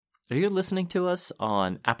Are you listening to us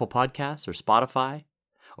on Apple Podcasts or Spotify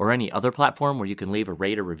or any other platform where you can leave a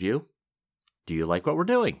rate or review? Do you like what we're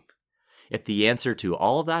doing? If the answer to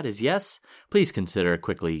all of that is yes, please consider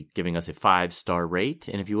quickly giving us a 5-star rate.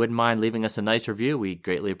 And if you wouldn't mind leaving us a nice review, we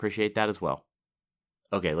greatly appreciate that as well.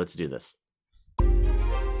 Okay, let's do this.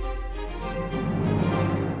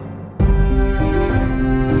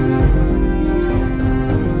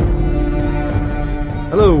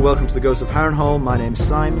 Hello, welcome to the Ghost of Harrenhal. My name's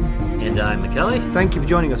Simon. And I'm McKelly. Thank you for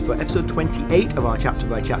joining us for episode 28 of our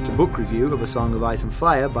chapter-by-chapter book review of A Song of Ice and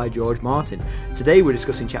Fire by George Martin. Today we're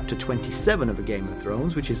discussing chapter 27 of A Game of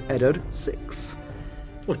Thrones, which is Eddard 6.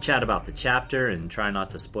 We'll chat about the chapter and try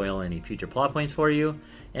not to spoil any future plot points for you,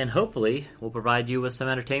 and hopefully we'll provide you with some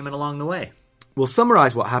entertainment along the way. We'll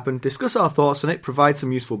summarise what happened, discuss our thoughts on it, provide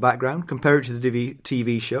some useful background, compare it to the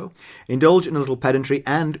TV show, indulge in a little pedantry,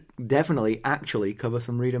 and definitely actually cover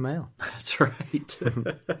some reader mail. That's right.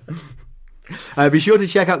 Be sure to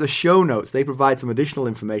check out the show notes. They provide some additional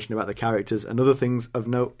information about the characters and other things of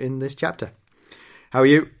note in this chapter. How are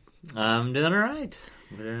you? I'm doing all right.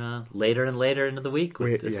 We're later and later into the week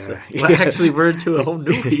with this. Yeah. Actually, we're into a whole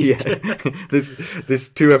new week. This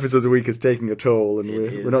 2 episodes a week is taking a toll, and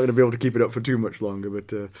we're not going to be able to keep it up for too much longer. But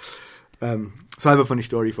so I have a funny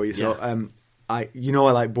story for you. So I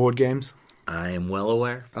like board games. I am well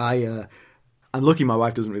aware. I'm lucky my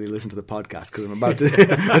wife doesn't really listen to the podcast because I'm about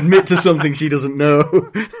to admit to something she doesn't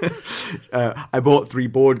know. I bought 3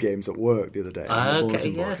 board games at work the other day. Okay,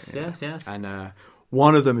 yes. And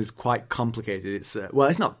one of them is quite complicated. It's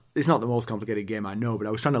not the most complicated game I know, but I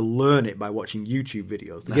was trying to learn it by watching YouTube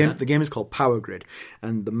videos. The game is called Power Grid,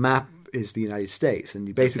 and the map is the United States, and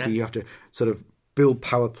you have to sort of build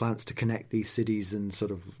power plants to connect these cities, and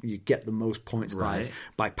sort of you get the most points by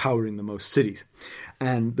powering the most cities.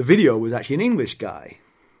 And the video was actually an English guy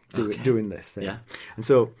doing this thing. Yeah. And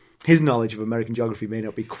so his knowledge of American geography may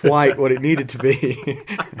not be quite what it needed to be.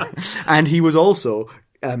 And he was also...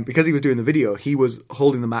 because he was doing the video, he was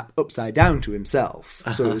holding the map upside down to himself.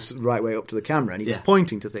 So it was the right way up to the camera, and he was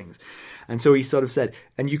pointing to things. And so he sort of said,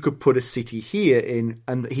 and you could put a city here in,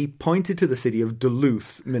 and he pointed to the city of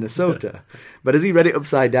Duluth, Minnesota. But as he read it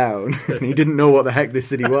upside down, and he didn't know what the heck this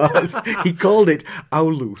city was, he called it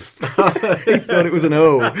Owluth. He thought it was an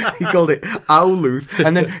O. He called it Owluth.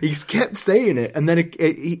 And then he kept saying it, and then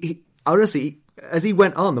he honestly... As he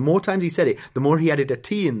went on, the more times he said it, the more he added a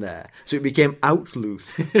T in there. So it became Outluth.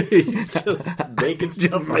 He's just making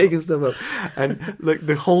stuff up. And like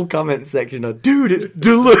the whole comment section of, dude, it's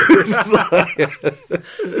Duluth.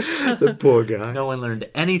 The poor guy. No one learned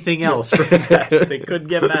anything else from that. They couldn't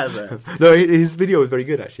get past that. No, his video was very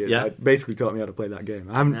good, actually. Yeah. It basically taught me how to play that game.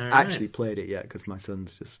 I haven't actually played it yet because my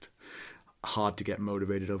son's just hard to get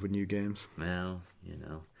motivated over new games. Well,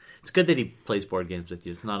 it's good that he plays board games with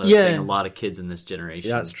you. It's not a thing a lot of kids in this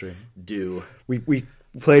generation that's true. do. We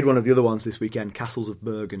played one of the other ones this weekend, Castles of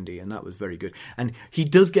Burgundy, and that was very good. And he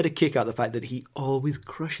does get a kick out of the fact that he always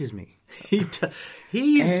crushes me. He's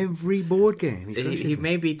every board game. He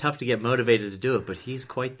may be tough to get motivated to do it, but he's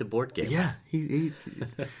quite the board gamer. Yeah, he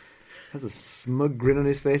has a smug grin on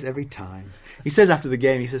his face every time. He says after the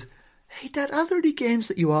game, he says, "Hey, Dad, are there any games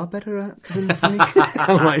that you are better at than me?"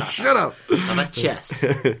 I'm like, shut up. I'm at chess.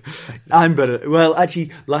 I'm better. Well,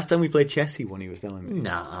 actually, last time we played chess, he won, he was telling me.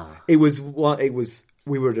 Nah. We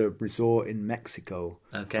were at a resort in Mexico.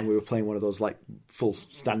 Okay. And we were playing one of those, like, full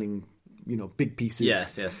standing, big pieces.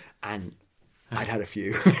 Yes. And I'd had a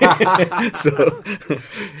few. So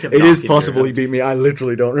it is possible he beat me. I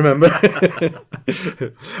literally don't remember.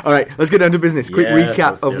 All right, let's get down to business. Quick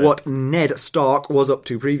recap of what Ned Stark was up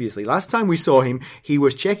to previously. Last time we saw him, he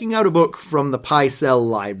was checking out a book from the Pycelle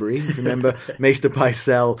library. Remember, Maester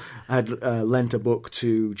Pycelle had lent a book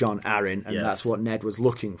to Jon Arryn, and that's what Ned was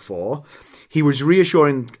looking for. He was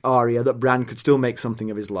reassuring Arya that Bran could still make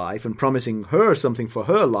something of his life and promising her something for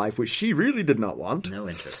her life, which she really did not want. No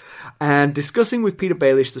interest. And discussing with Peter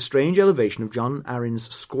Baelish the strange elevation of Jon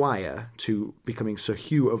Arryn's squire to becoming Sir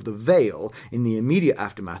Hugh of the Vale in the immediate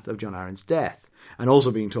aftermath of Jon Arryn's death. And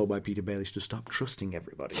also being told by Peter Baelish to stop trusting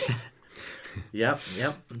everybody. Yep.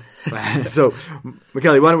 So,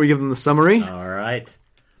 McKelly, why don't we give them the summary? All right.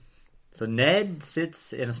 So Ned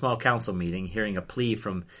sits in a small council meeting hearing a plea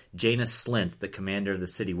from Janos Slynt, the commander of the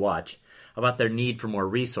City Watch, about their need for more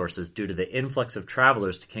resources due to the influx of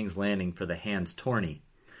travelers to King's Landing for the Hand's Tourney.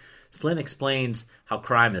 Slynt explains how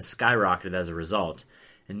crime has skyrocketed as a result,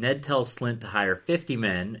 and Ned tells Slynt to hire 50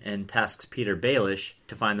 men and tasks Peter Baelish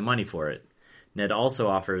to find the money for it. Ned also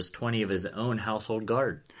offers 20 of his own household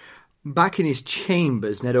guard. Back in his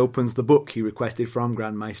chambers, Ned opens the book he requested from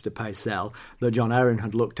Grand Maester Pycelle that Jon Arryn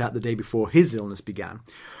had looked at the day before his illness began.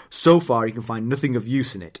 So far, he can find nothing of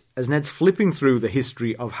use in it. As Ned's flipping through the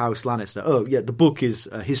history of House Lannister... the book is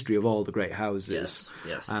a history of all the great houses.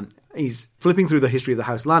 Yes. He's flipping through the history of the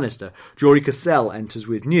House Lannister. Jory Cassell enters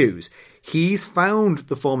with news. He's found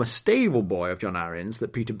the former stable boy of Jon Arryn's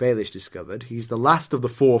that Peter Baelish discovered. He's the last of the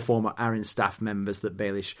 4 former Arryn staff members that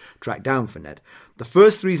Baelish tracked down for Ned. The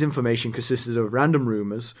first 3's information consisted of random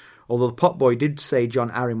rumours, although the potboy did say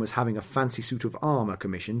Jon Arryn was having a fancy suit of armour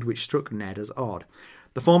commissioned, which struck Ned as odd.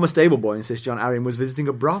 The former stable boy insists Jon Arryn was visiting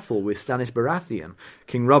a brothel with Stannis Baratheon,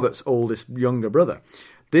 King Robert's oldest younger brother.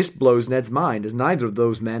 This blows Ned's mind, as neither of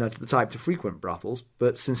those men are the type to frequent brothels,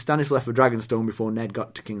 but since Stannis left for Dragonstone before Ned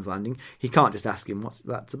got to King's Landing, he can't just ask him what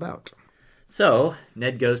that's about. So,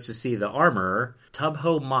 Ned goes to see the armourer,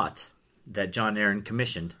 Tubho Mott, that Jon Arryn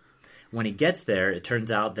commissioned. When he gets there, it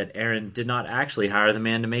turns out that Arryn did not actually hire the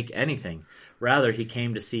man to make anything. Rather, he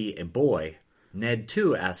came to see a boy. Ned,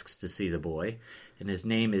 too, asks to see the boy, and his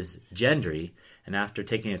name is Gendry, and after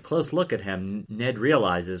taking a close look at him, Ned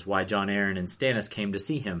realizes why Jon Arryn and Stannis came to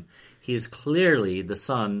see him. He is clearly the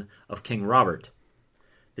son of King Robert.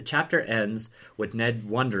 The chapter ends with Ned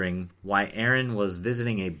wondering why Arryn was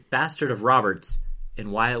visiting a bastard of Robert's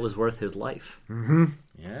and why it was worth his life. Mm-hmm.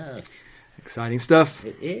 Yes. Exciting stuff.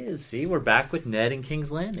 It is. See, we're back with Ned and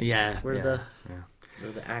King's Landing. Yeah. That's where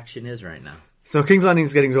the action is right now. So King's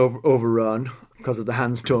Landing's getting overrun because of the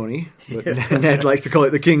Hands Tony. But Ned likes to call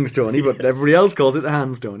it the King's Tony, but everybody else calls it the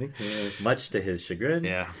Hands Tony. Yes, much to his chagrin.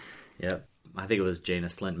 Yeah. Yep. I think it was Jaina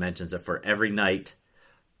Slint mentions that for every knight,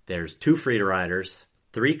 there's 2 freedom riders,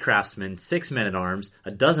 3 craftsmen, 6 men-at-arms,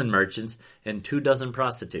 12 merchants, and 24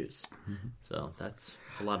 prostitutes. Mm-hmm. So that's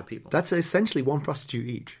a lot of people. That's essentially 1 prostitute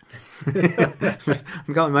each. I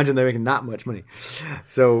can't imagine they're making that much money.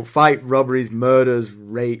 So fight, robberies, murders,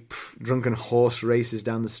 rape, drunken horse races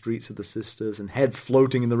down the streets of the Sisters, and heads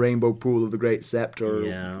floating in the rainbow pool of the Great Sept,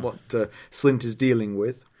 or what Slint is dealing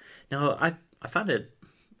with. Now, I found it,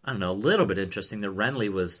 I don't know, a little bit interesting that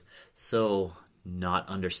Renly was so not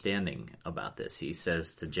understanding about this. He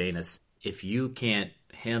says to Janis, if you can't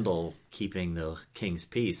handle keeping the king's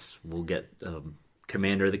peace, we'll get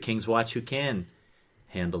commander of the King's Watch who can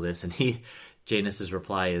handle this. And Janis's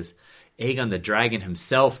reply is, Aegon the Dragon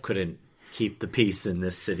himself couldn't keep the peace in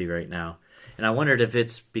this city right now. And I wondered if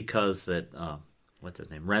it's because that, what's his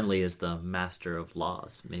name? Renly is the master of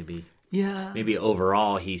laws. Maybe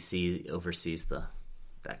overall he oversees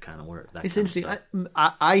that kind of work. It's interesting.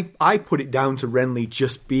 I put it down to Renly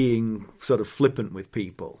just being sort of flippant with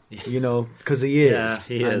people, because he is.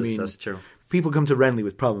 Yeah, he is. I mean, that's true. People come to Renly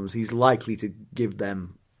with problems. He's likely to give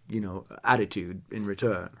them, attitude in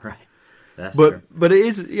return. Right. That's true. But it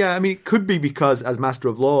is, it could be because as Master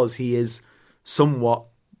of Laws, he is somewhat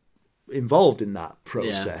involved in that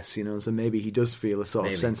process, so maybe he does feel a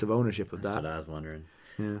sort of sense of ownership of that. That's what I was wondering.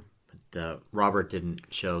 Yeah. But Robert didn't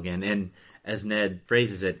show again. And as Ned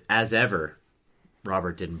phrases it, as ever,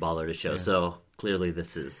 Robert didn't bother to show. Yeah. So clearly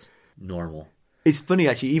this is normal. It's funny,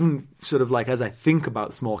 actually, even sort of like as I think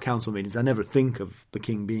about small council meetings, I never think of the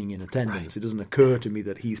king being in attendance. Right. It doesn't occur to me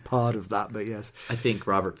that he's part of that, but yes. I think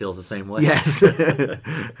Robert feels the same way. Yes.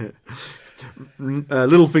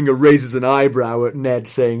 Littlefinger raises an eyebrow at Ned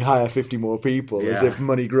saying hire 50 more people, as if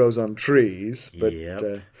money grows on trees. But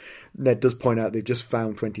Ned does point out they've just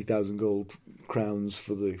found 20,000 gold crowns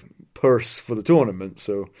for the purse for the tournament,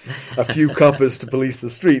 so a few coppers to police the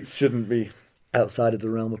streets shouldn't be outside of the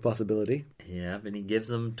realm of possibility. Yeah, and he gives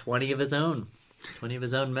them 20 of his own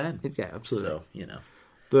men. Yeah, absolutely.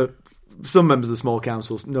 So, some members of the small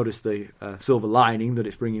council notice the silver lining that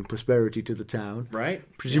it's bringing prosperity to the town. Right.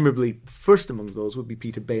 Presumably, first among those would be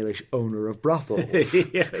Peter Baelish, owner of brothels.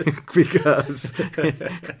 Yes. Because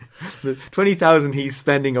the 20,000 he's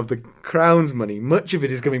spending of the crown's money, much of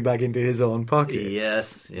it is coming back into his own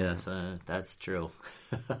pockets. Yes, that's true.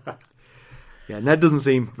 Yeah, Ned doesn't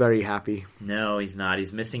seem very happy. No, he's not.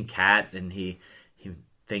 He's missing Cat, and he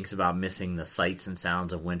thinks about missing the sights and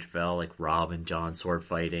sounds of Winterfell, like Robb and Jon sword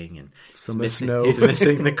fighting, and snow. He's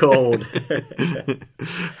missing the cold.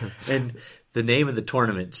 And the name of the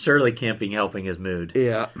tournament surely can't be helping his mood.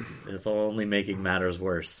 Yeah. It's only making matters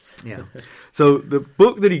worse. Yeah. So the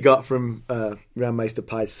book that he got from Grand Maester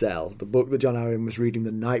Pycelle, the book that Jon Arryn was reading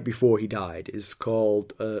the night before he died, is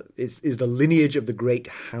called is the Lineage of the Great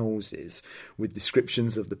Houses, with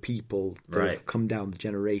descriptions of the people that have come down the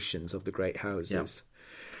generations of the great houses. Yep.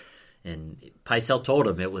 And Pycelle told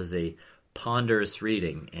him it was a ponderous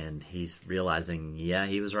reading, and he's realizing, yeah,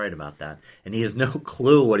 he was right about that. And he has no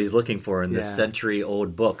clue what he's looking for in this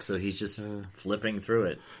century-old book, so he's just flipping through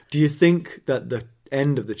it. Do you think that the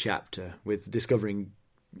end of the chapter with discovering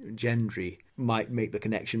Gendry might make the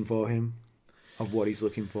connection for him of what he's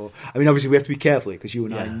looking for? I mean, obviously we have to be careful because you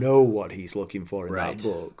and I know what he's looking for in that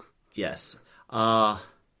book. Yes. I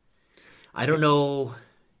don't know.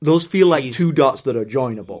 Those feel like two dots that are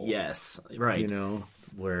joinable. Yes, right. You know,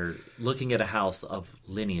 we're looking at a house of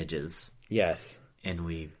lineages. Yes. And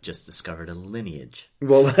we've just discovered a lineage.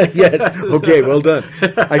 Well, yes. Okay, well done.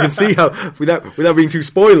 I can see how, without being too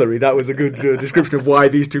spoilery, that was a good description of why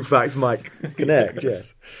these two facts might connect.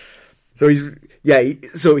 Yes. So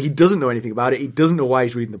he doesn't know anything about it. He doesn't know why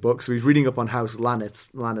he's reading the book. So he's reading up on House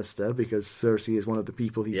Lannister because Cersei is one of the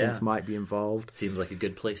people he thinks might be involved. Seems like a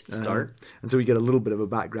good place to start. And so we get a little bit of a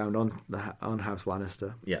background on House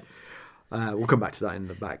Lannister. Yeah. We'll come back to that in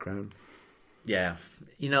the background. Yeah.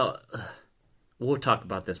 You know, we'll talk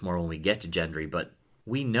about this more when we get to Gendry, but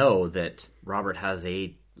we know that Robert has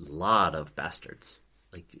a lot of bastards.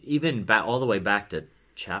 Like, even all the way back to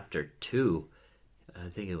chapter 2. I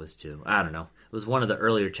think it was 2. I don't know. It was one of the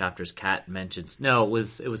earlier chapters. Cat mentions... No, it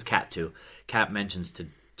was Cat 2. Cat mentions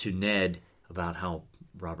to Ned about how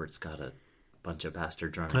Robert's got a bunch of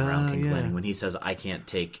bastards running around King's Landing when he says, I can't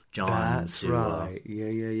take Jon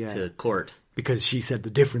to court. Because she said the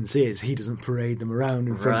difference is he doesn't parade them around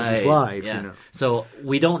in front of his wife. Yeah. You know. So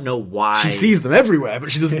we don't know why... She sees them everywhere,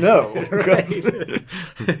 but she doesn't know.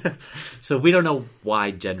 So we don't know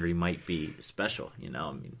why Gendry might be special, you know.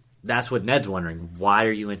 I mean, that's what Ned's wondering. Why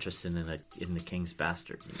are you interested in the king's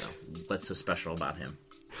bastard? You know, what's so special about him?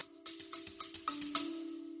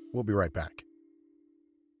 We'll be right back.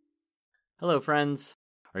 Hello, friends.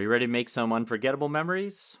 Are you ready to make some unforgettable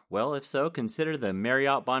memories? Well, if so, consider the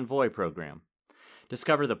Marriott Bonvoy program.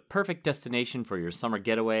 Discover the perfect destination for your summer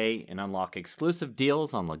getaway and unlock exclusive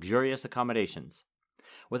deals on luxurious accommodations.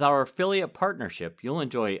 With our affiliate partnership, you'll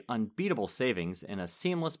enjoy unbeatable savings and a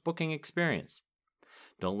seamless booking experience.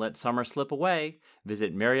 Don't let summer slip away.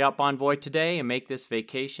 Visit Marriott Bonvoy today and make this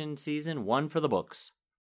vacation season one for the books.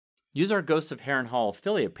 Use our Ghosts of Harrenhal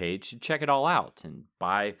affiliate page to check it all out and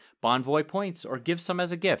buy Bonvoy points or give some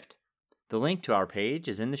as a gift. The link to our page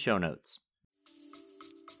is in the show notes.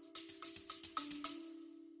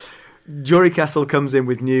 Jory Castle comes in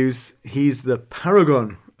with news. He's the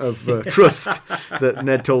paragon of trust that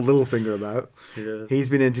Ned told Littlefinger about. Yeah. He's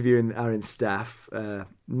been interviewing Arryn's staff.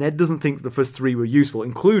 Ned doesn't think the first 3 were useful,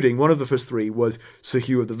 including one of the first 3 was Sir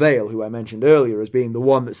Hugh of the Vale, who I mentioned earlier as being the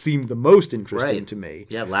one that seemed the most interesting to me.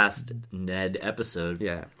 Yeah, last Ned episode,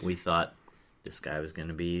 we thought this guy was going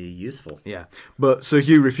to be useful. Yeah, but Sir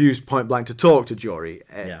Hugh refused point blank to talk to Jory,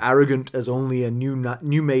 arrogant as only a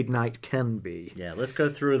new-made knight can be. Yeah, let's go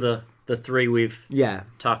through the 3 we've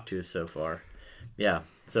talked to so far. Yeah,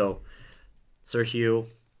 so Sir Hugh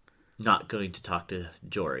not going to talk to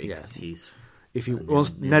Jory. Yeah. He's... If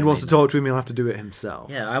Ned wants to talk to him, he'll have to do it himself.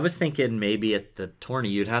 Yeah, I was thinking maybe at the tourney,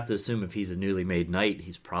 you'd have to assume if he's a newly made knight,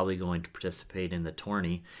 he's probably going to participate in the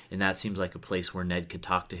tourney, and that seems like a place where Ned could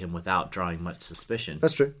talk to him without drawing much suspicion.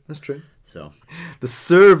 That's true. So, the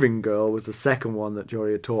serving girl was the second one that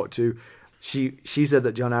Jory had talked to. She said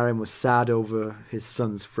that Jon Arryn was sad over his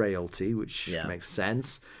son's frailty, which makes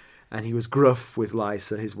sense. And he was gruff with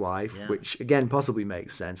Lysa, his wife, which, again, possibly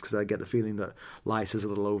makes sense, because I get the feeling that Lysa's a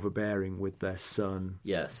little overbearing with their son.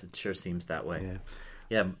 Yes, it sure seems that way.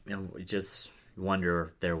 Yeah, we just wonder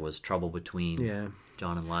if there was trouble between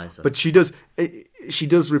Jon and Lysa. But she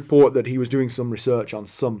does report that he was doing some research on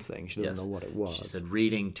something. She doesn't know what it was. She said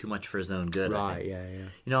reading too much for his own good. Right, yeah.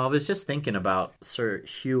 You know, I was just thinking about Sir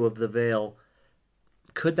Hugh of the Vale.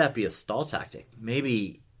 Could that be a stall tactic?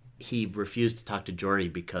 Maybe he refused to talk to Jory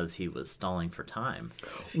because he was stalling for time.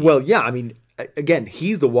 Well, yeah, I mean, again,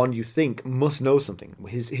 he's the one you think must know something.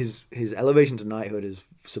 His elevation to knighthood is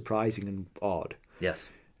surprising and odd. Yes.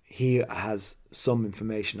 He has some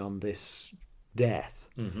information on this death.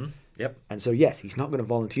 Mm-hmm. Yep. And so, yes, he's not going to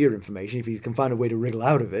volunteer information. If he can find a way to wriggle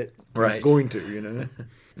out of it, he's going to, you know.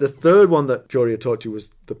 The third one that Jory had talked to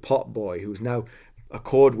was the pot boy, who's now a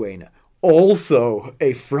cordwainer. Also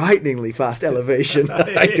a frighteningly fast elevation.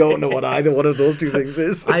 I don't know what either one of those two things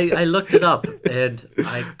is. I looked it up, and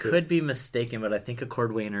I could be mistaken, but I think a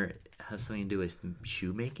cordwainer has something to do with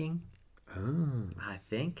shoemaking. Oh. I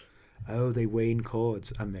think. Oh, they wane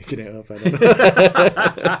cords. I'm making it up. I don't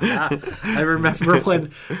know. I remember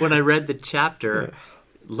when I read the chapter,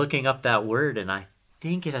 looking up that word, and I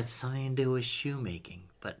think it has something to do with shoemaking.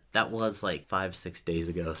 But that was like 5-6 days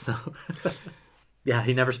ago, so... Yeah,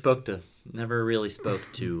 he never really spoke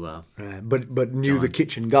to. But knew John. the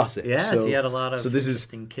kitchen gossip. Yes, so, he had a lot of so this is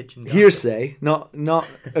interesting kitchen gossip. hearsay, not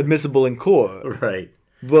admissible in court. Right.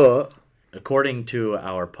 But According to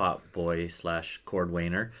our pot boy /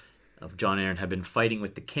 cordwainer, of John Arryn had been fighting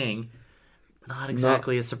with the king. Not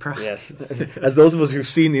exactly a surprise. yes, as those of us who've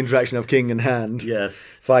seen the interaction of king and hand, Yes.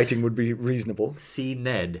 fighting would be reasonable. See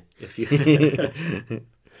Ned if you.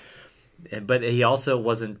 But he also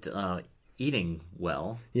wasn't eating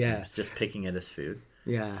well. Yeah. He was just picking at his food.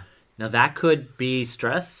 Yeah. Now that could be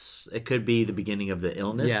stress. It could be the beginning of the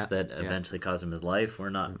illness Yeah, that yeah. eventually caused him his life.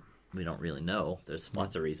 We don't really know. There's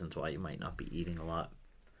lots of reasons why you might not be eating a lot.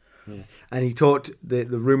 And he talked. The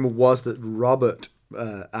rumor was that Robert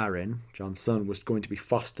Arryn, Jon's son, was going to be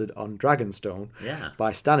fostered on Dragonstone Yeah.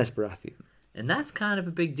 by Stannis Baratheon. And that's kind of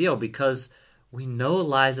a big deal because we know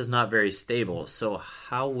Liza's not very stable. So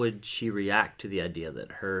how would she react to the idea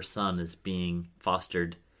that her son is being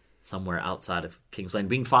fostered somewhere outside of King's Landing?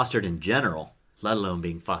 Being fostered in general, let alone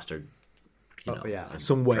being fostered,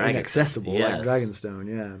 somewhere Dragon- inaccessible Yes. like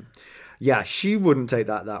Dragonstone. Yeah. She wouldn't take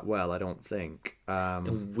that well, I don't think.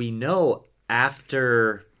 We know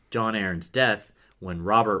after John Arryn's death, when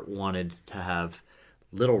Robert wanted to have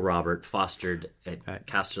little Robert fostered at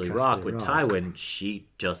Casterly Rock with Tywin, she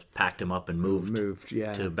just packed him up and moved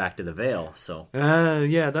back to the Vale. So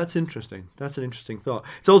that's interesting. That's an interesting thought.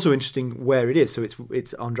 It's also interesting where it is. So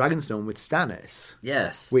it's on Dragonstone with Stannis.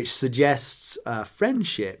 yes, Which suggests a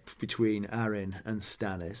friendship between Arryn and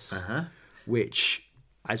Stannis, which,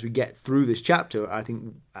 as we get through this chapter, I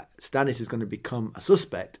think Stannis is going to become a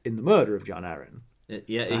suspect in the murder of Jon Arryn.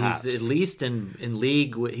 He's at least in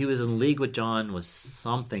league. He was in league with John with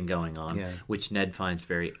something going on, which Ned finds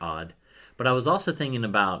very odd. But I was also thinking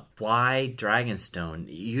about why Dragonstone.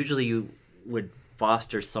 Usually, you would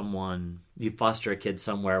foster a kid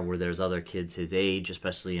somewhere where there's other kids his age,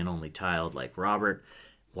 especially an only child like Robert.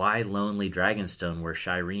 Why lonely Dragonstone, where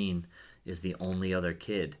Shireen is the only other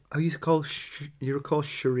kid? Oh, you recall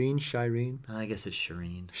Shireen? I guess it's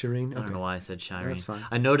Shireen. Shireen? I don't know why I said Shireen. That's fine.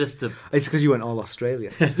 I noticed It's because you went all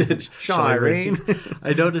Australian. Shireen.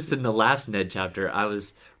 I noticed in the last Ned chapter, I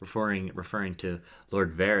was referring to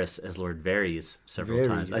Lord Varys as Lord Varys several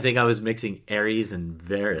times. I think I was mixing Ares and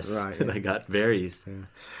Varys, Right, and I got Varys.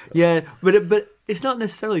 Yeah, but it's not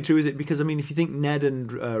necessarily true, is it? Because, I mean, if you think Ned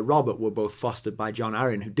and Robert were both fostered by Jon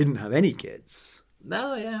Arryn, who didn't have any kids.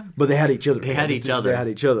 No, yeah. But they had each other. They had each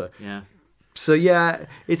other. Yeah. So, yeah,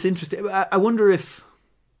 it's interesting. I wonder if...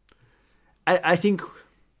 I think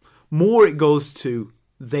more it goes to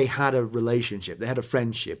they had a relationship. They had a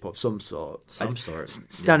friendship of some sort.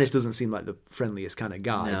 Stannis doesn't seem like the friendliest kind of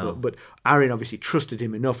guy. No. But Arryn obviously trusted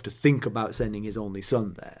him enough to think about sending his only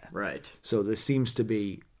son there. Right. So there seems to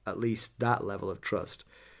be at least that level of trust.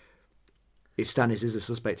 If Stannis is a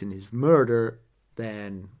suspect in his murder,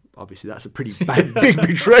 then... obviously, that's a pretty big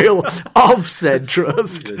betrayal of said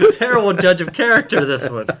trust. A terrible judge of character, this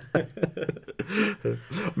one.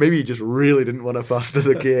 Maybe he just really didn't want to foster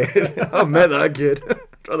the kid. I met that kid.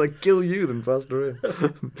 I'd rather kill you than foster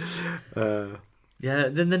him. Yeah,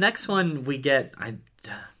 then the next one we get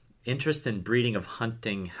interest in breeding of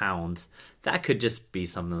hunting hounds. That could just be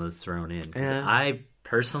something that's thrown in. Yeah. I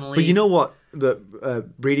personally... But you know what the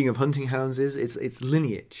breeding of hunting hounds is? It's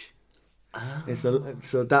lineage. Oh.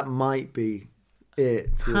 So that might be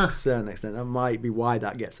it to a certain extent. That might be why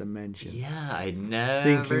that gets a mention. Yeah, I never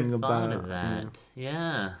Thinking thought about of that.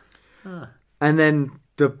 Yeah. Huh. And then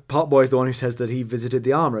the potboy is the one who says that he visited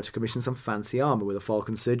the armourer to commission some fancy armour with a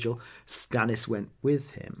falcon sigil. Stannis went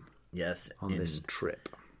with him Yes. on this trip.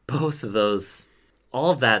 Both of those,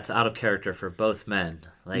 all of that's out of character for both men.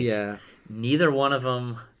 Like, neither one of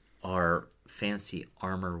them are fancy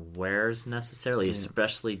armor wearers necessarily,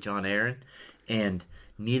 especially Jon Arryn, and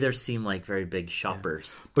neither seem like very big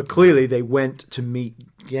shoppers. But clearly they went to meet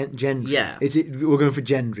Gendry. Yeah. We're going for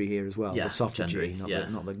Gendry here as well. Yeah, the softer Gendry,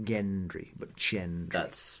 G, not the Gendry, but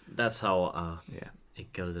Gendry. That's how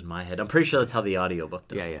it goes in my head. I'm pretty sure that's how the audiobook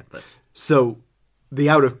does it. But. So the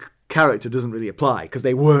out of character doesn't really apply because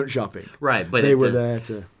they weren't shopping. Right, but they were there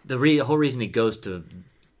to... The whole reason he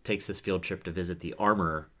takes this field trip to visit the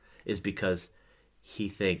armorer is because he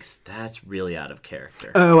thinks that's really out of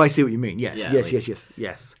character. Oh, I see what you mean.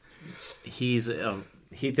 Yes.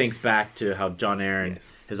 He thinks back to how Jon Arryn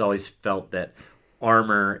has always felt that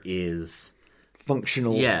armor is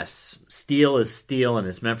functional. Yes, steel is steel and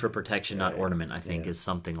it's meant for protection, not ornament. I think is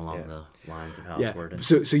something along the lines of how it's worded.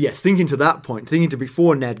 So yes, thinking to that point, thinking to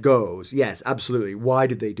before Ned goes, yes, absolutely. Why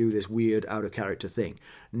did they do this weird out of character thing?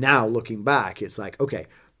 Now looking back, it's like, okay,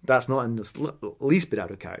 that's not in the least bit out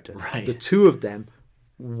of character. Right. The two of them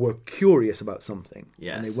were curious about something.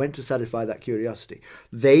 Yes. And they went to satisfy that curiosity.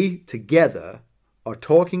 They, together, are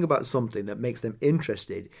talking about something that makes them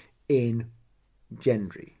interested in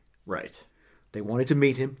Gendry. Right. They wanted to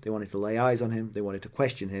meet him. They wanted to lay eyes on him. They wanted to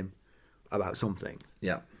question him about something.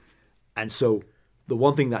 Yeah. And so the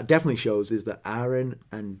one thing that definitely shows is that Aaron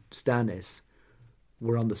and Stannis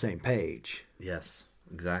were on the same page. Yes,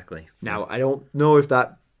 exactly. Now, I don't know if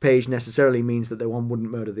that page necessarily means that the one wouldn't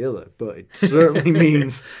murder the other, but it certainly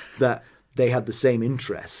means that they had the same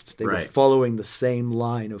interest. They were following the same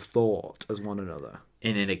line of thought as one another.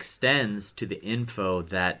 And it extends to the info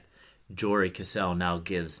that Jory Cassell now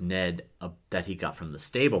gives Ned that he got from the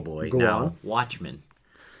stable boy, Go on. Watchman.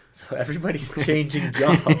 So everybody's changing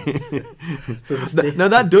jobs. Now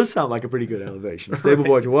that does sound like a pretty good elevation. Stable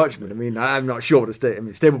boy to watchman. I mean, I'm not sure what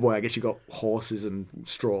a stable boy. I guess you got horses and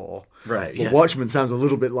straw. Right. But watchman sounds a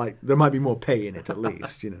little bit like there might be more pay in it, at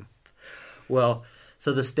least. You know. Well,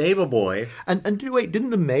 so the stable boy. And didn't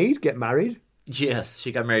the maid get married? Yes,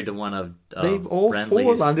 she got married to one of They've all Renly's.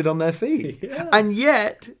 four landed on their feet. Yeah. And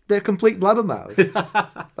yet, they're complete blabbermouths.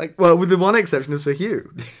 With the one exception of Sir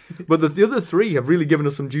Hugh. But the other three have really given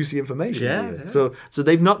us some juicy information. Yeah. So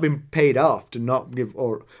they've not been paid off to not give...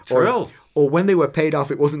 True. Or when they were paid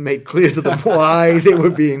off, it wasn't made clear to them why they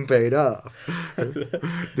were being paid off.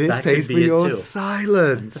 This pays for your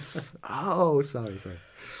silence. Oh, sorry.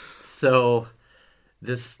 So...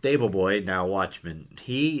 This stable boy, now watchman,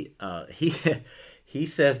 he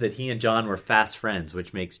says that he and Jon were fast friends,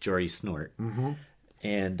 which makes Jory snort. Mm-hmm.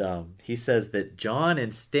 And he says that Jon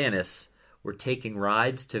and Stannis were taking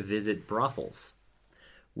rides to visit brothels,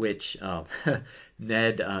 which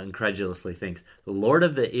Ned incredulously thinks, the Lord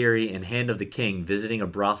of the Eyrie and Hand of the King visiting a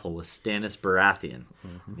brothel with Stannis Baratheon.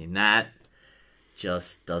 Mm-hmm. I mean, that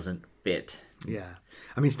just doesn't fit. Yeah.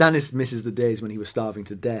 I mean, Stannis misses the days when he was starving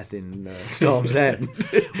to death in Storm's End.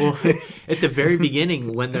 Well, at the very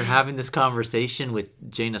beginning, when they're having this conversation with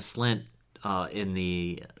Jaina Slint in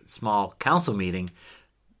the small council meeting,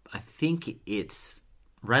 I think it's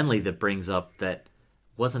Renly that brings up that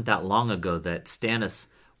wasn't that long ago that Stannis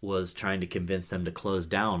was trying to convince them to close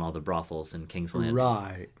down all the brothels in King's Landing.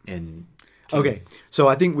 Right. Okay, so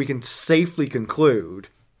I think we can safely conclude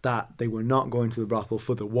that they were not going to the brothel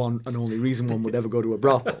for the one and only reason one would ever go to a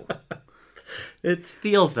brothel. It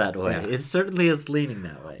feels that way. Yeah. It certainly is leaning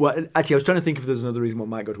that way. Well, actually, I was trying to think if there's another reason one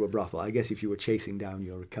might go to a brothel. I guess if you were chasing down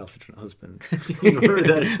your recalcitrant husband.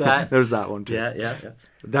 There's that. There's that one too. Yeah.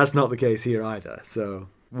 That's not the case here either. So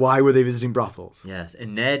why were they visiting brothels? Yes,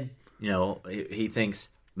 and Ned, he thinks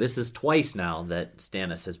this is twice now that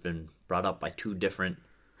Stannis has been brought up by two different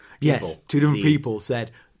people. Yes, two different people said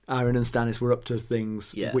Aaron and Stannis were up to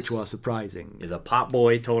things which were surprising. The pot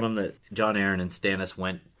boy told him that Jon Arryn and Stannis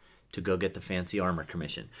went to go get the fancy armor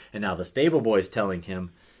commission. And now the stable boy's telling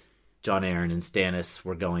him Jon Arryn and Stannis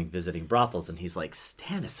were going visiting brothels. And he's like,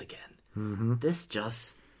 Stannis again? Mm-hmm. This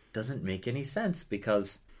just doesn't make any sense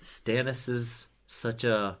because Stannis is such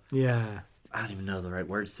a... Yeah. I don't even know the right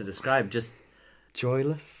words to describe. Just...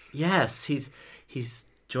 Joyless? Yes, he's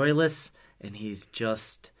joyless and he's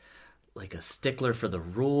just... like a stickler for the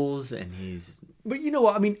rules, and he's... But you know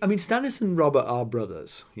what? I mean, Stannis and Robert are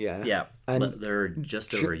brothers, yeah? Yeah, and but they're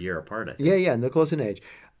just over a year apart, I think. Yeah, and they're close in age.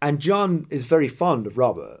 And Jon is very fond of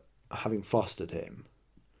Robert, having fostered him.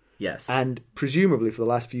 Yes. And presumably for the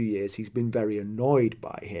last few years, he's been very annoyed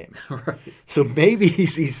by him. Right. So maybe he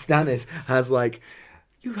sees Stannis as like,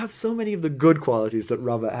 you have so many of the good qualities that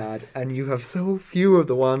Robert had, and you have so few of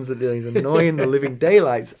the ones that he's annoying the living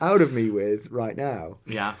daylights out of me with right now.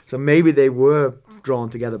 Yeah. So maybe they were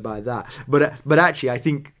drawn together by that. But actually, I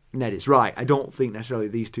think Ned is right. I don't think necessarily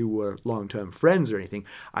these two were long-term friends or anything.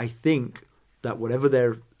 I think that whatever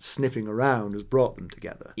they're sniffing around has brought them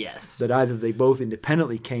together. Yes. That either they both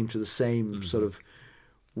independently came to the same sort of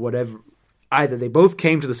whatever... Either they both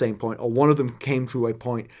came to the same point, or one of them came to a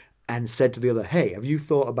point and said to the other, hey, have you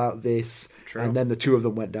thought about this? True. And then the two of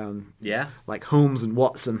them went down like Holmes and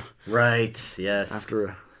Watson. Right, yes.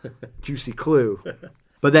 After a juicy clue.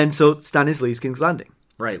 But then, so Stannis leaves King's Landing.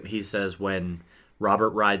 Right, he says when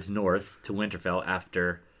Robert rides north to Winterfell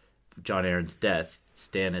after Jon Arryn's death,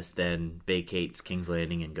 Stannis then vacates King's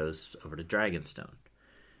Landing and goes over to Dragonstone.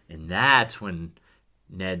 And that's when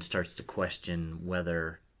Ned starts to question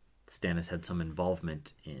whether Stannis had some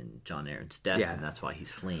involvement in Jon Arryn's death, and that's why he's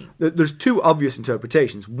fleeing. There's two obvious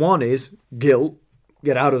interpretations. One is guilt,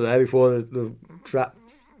 get out of there before the trap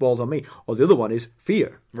falls on me. Or the other one is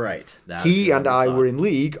fear. Right. He and I were in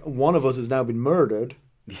league. One of us has now been murdered.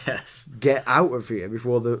 Yes. Get out of here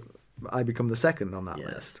before I become the second on that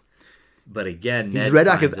list. But again, he's read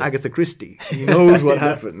Agatha Christie. He knows what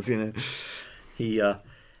happens,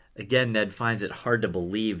 Again, Ned finds it hard to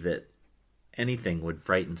believe that anything would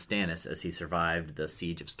frighten Stannis as he survived the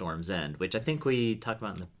siege of Storm's End, which I think we talked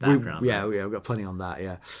about in the background. We've got plenty on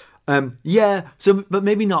that, so, but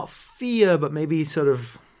maybe not fear, but maybe sort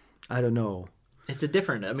of, I don't know. It's a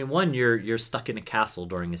different, I mean, one, you're stuck in a castle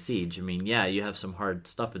during a siege. I mean, yeah, you have some hard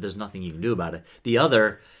stuff, but there's nothing you can do about it. The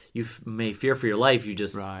other, you may fear for your life, you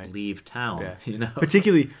just leave town, you know?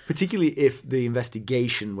 Particularly if the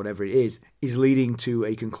investigation, whatever it is leading to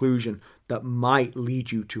a conclusion that might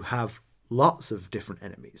lead you to have lots of different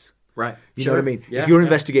enemies. Right. You know what I mean? Yeah, if your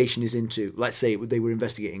investigation is into, let's say they were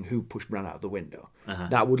investigating who pushed Bran out of the window,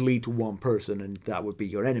 that would lead to one person and that would be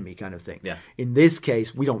your enemy kind of thing. Yeah. In this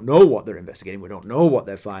case, we don't know what they're investigating. We don't know what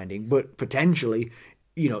they're finding, but potentially,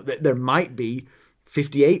 you know, there might be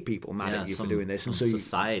 58 people mad at you for doing this. Some and so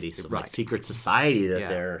society, like secret society that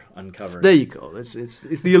they're uncovering. There you go. It's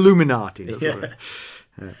the Illuminati. That's what it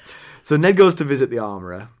is. So Ned goes to visit the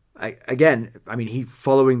armourer. He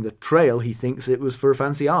following the trail, he thinks it was for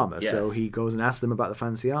fancy armor, so he goes and asks them about the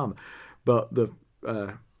fancy armor. But the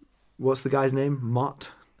what's the guy's name?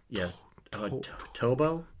 Mott. Yes. Tobo.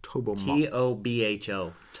 Tobo Mott.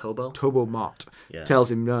 Tobho. Tobo. Tobo Mott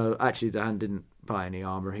tells him no. Actually, Dan didn't buy any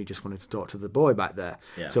armor. He just wanted to talk to the boy back there.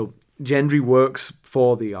 Yeah. So Gendry works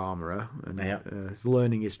for the armourer and is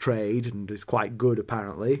learning his trade and is quite good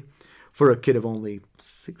apparently for a kid of only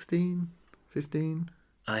 16, 15.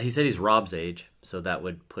 He said he's Rob's age, so that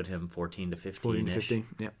would put him 14 to 15. 14 to 15,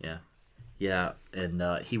 yeah.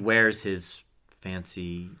 And he wears his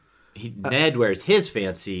fancy. Ned wears his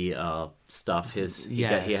fancy stuff. He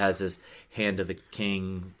has his Hand of the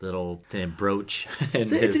King little thin brooch. And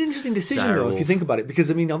it's an interesting decision, though, if you think about it, because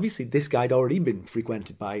I mean, obviously, this guy'd already been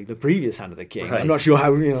frequented by the previous Hand of the King. Right. I'm not sure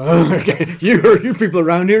how you people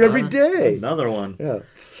around here every day. Another one. Yeah,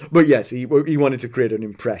 but yes, he wanted to create an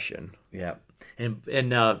impression. Yeah. And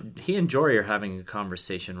he and Jory are having a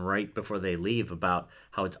conversation right before they leave about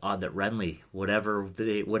how it's odd that Renly, whatever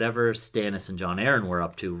Stannis and Jon Arryn were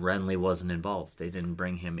up to, Renly wasn't involved. They didn't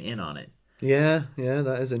bring him in on it. Yeah,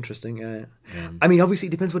 that is interesting. I mean, obviously,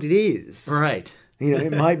 it depends what it is. Right. You know,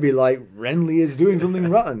 it might be like Renly is doing something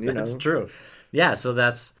rotten. You know, that's true. Yeah, so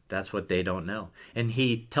that's what they don't know. And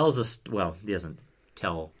he tells us. Well, he doesn't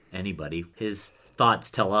tell anybody. His thoughts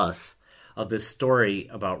tell us of this story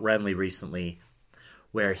about Renly recently,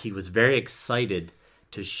 where he was very excited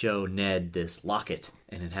to show Ned this locket,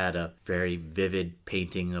 and it had a very vivid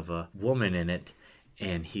painting of a woman in it.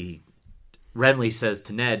 And Renly says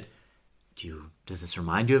to Ned, "Does this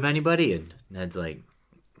remind you of anybody?" And Ned's like,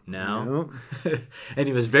 "No." And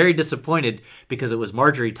he was very disappointed because it was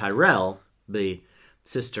Marjorie Tyrell, the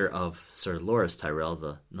sister of Sir Loras Tyrell,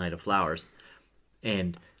 the Knight of Flowers,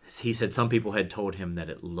 and he said some people had told him that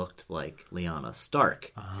it looked like Lyanna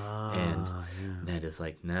Stark. Ned is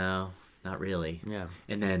like, no, not really. Yeah.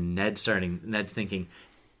 And then Ned's thinking,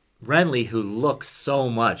 Renly, who looks so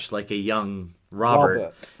much like a young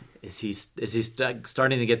Robert. Is he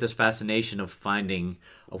starting to get this fascination of finding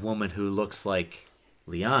a woman who looks like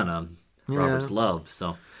Lyanna, Robert's love?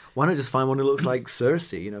 So why not just find one who looks like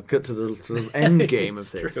Cersei? You know, cut to the sort of end game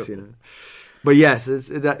of this. True. You know, but yes,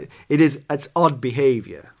 it's odd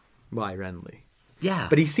behavior by Renly. Yeah,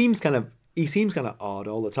 but he seems kind of odd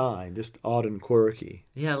all the time, just odd and quirky.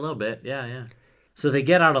 Yeah, a little bit. Yeah. So they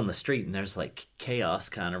get out on the street and there's like chaos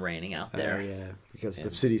kind of reigning out there. Because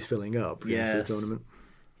the city's filling up. Yes. For the tournament.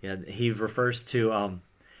 Yeah, he refers to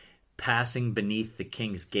passing beneath the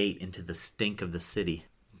king's gate into the stink of the city.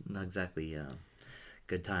 Not exactly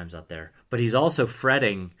good times out there. But he's also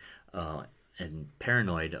fretting and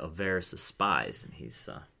paranoid of Varys' spies, and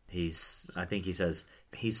I think he says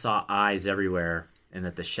he saw eyes everywhere, and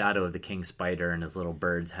that the shadow of the king spider and his little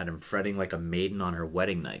birds had him fretting like a maiden on her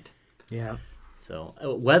wedding night. Yeah. So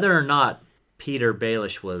whether or not Peter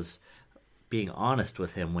Baelish was being honest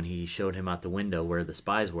with him when he showed him out the window where the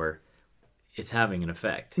spies were, it's having an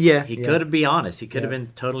effect. Yeah. He could be honest. He could have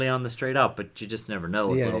been totally on the straight up, but you just never know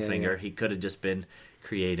with Littlefinger. He could have just been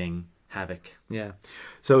creating havoc. Yeah.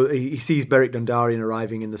 So he sees Beric Dondarrion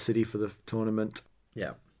arriving in the city for the tournament.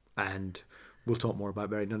 Yeah. And we'll talk more about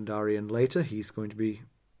Beric Dondarrion later. He's going to be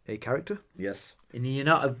a character. Yes. And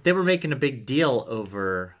they were making a big deal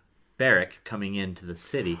over Beric coming into the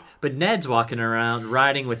city, but Ned's walking around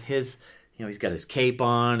riding with his, he's got his cape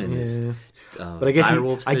on and his but I guess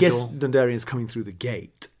Dondarrion's coming through the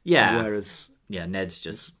gate. Yeah. Whereas Ned's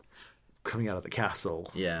just coming out of the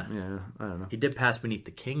castle. Yeah. I don't know. He did pass beneath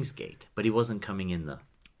the King's Gate, but he wasn't coming in the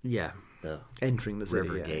entering the city,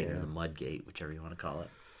 river gate or the mud gate, whichever you want to call it.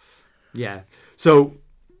 Yeah. So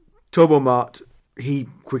Tobo Mott he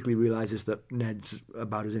quickly realizes that Ned's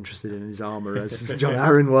about as interested in his armor as John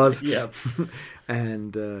Arryn was. Yep.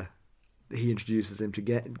 And he introduces him to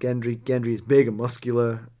Gendry. Gendry is big and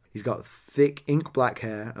muscular. He's got thick ink black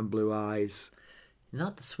hair and blue eyes.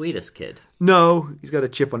 Not the sweetest kid. No, he's got a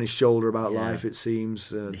chip on his shoulder about life, it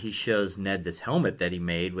seems. He shows Ned this helmet that he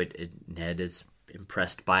made. Ned is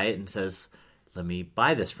impressed by it and says, "Let me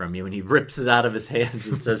buy this from you." And he rips it out of his hands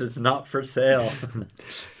and says, "It's not for sale."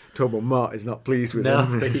 Tobo Mott is not pleased with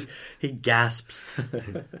him. He gasps.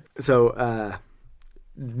 So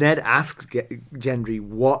Ned asks Gendry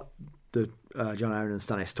what the John Arryn and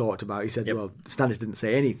Stannis talked about. He said, well, Stannis didn't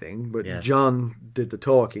say anything, but John did the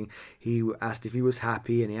talking. He asked if he was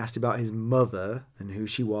happy, and he asked about his mother and who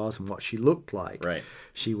she was and what she looked like. Right.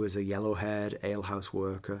 She was a yellow-haired alehouse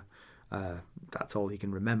worker. That's all he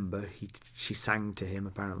can remember. She sang to him,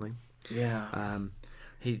 apparently. Yeah.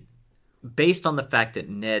 Based on the fact that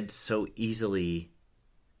Ned so easily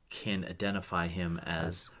can identify him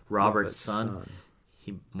as Robert's son,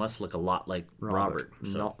 he must look a lot like Robert.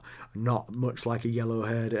 So. Not much like a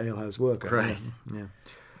yellow-haired alehouse worker. Right. Yeah.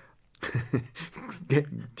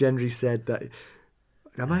 Gendry said that...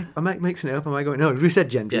 Am I mixing it up? Am I going... No, we said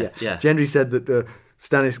Gendry. Yeah. Gendry said that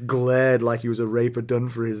Stannis glared like he was a raper done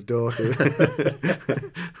for his daughter.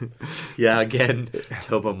 Yeah, again,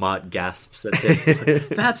 Tobo Mott gasps at this.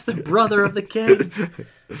 That's the brother of the king.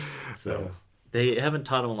 So they haven't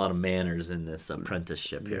taught him a lot of manners in this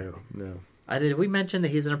apprenticeship here. No. Did we mention that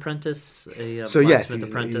he's an apprentice? He's a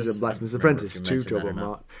blacksmith's apprentice to Tobo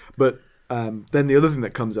Mott. But then the other thing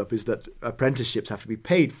that comes up is that apprenticeships have to be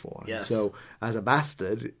paid for. Yes. So as a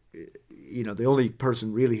bastard, the only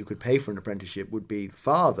person really who could pay for an apprenticeship would be the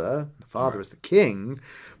father. The father is the king.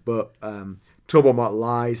 But Tobo Mott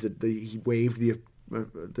lies that he waived the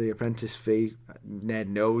apprentice fee. Ned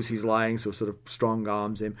knows he's lying, so sort of strong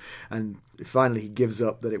arms him. And finally he gives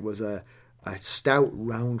up that it was a stout,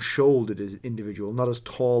 round-shouldered individual, not as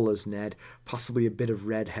tall as Ned, possibly a bit of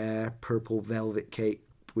red hair, purple velvet cape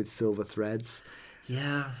with silver threads.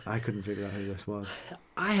 Yeah. I couldn't figure out who this was.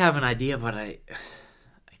 I have an idea, but I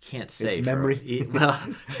can't say. It's memory? Well,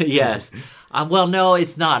 yes. Well, no,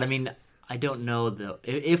 it's not. I mean, I don't know.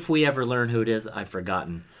 If we ever learn who it is, I've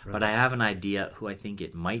forgotten. Right. But I have an idea who I think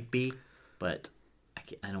it might be, but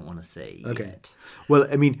I don't want to say yet. Well,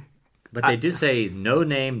 I mean... But they do say no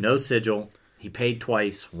name, no sigil. He paid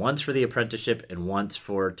twice, once for the apprenticeship and once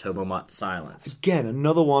for Tobo Mott's silence. Again,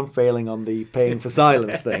 another one failing on the paying for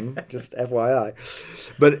silence thing, just FYI.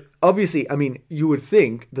 But obviously, I mean, you would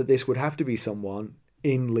think that this would have to be someone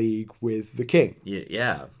in league with the king.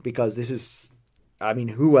 Yeah. Because this is, I mean,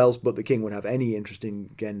 who else but the king would have any interest in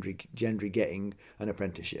Gendry getting an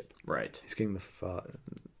apprenticeship? Right.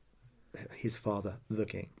 His father, the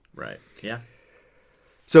king. Right, yeah.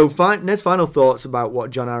 So Ned's final thoughts about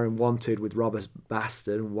what John Arryn wanted with Robert's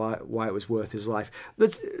bastard and why it was worth his life.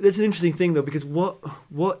 That's an interesting thing, though, because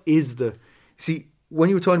what is the... See, when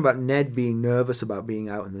you were talking about Ned being nervous about being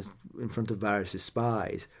out in front of Varys'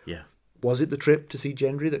 spies, was it the trip to see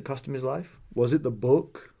Gendry that cost him his life? Was it the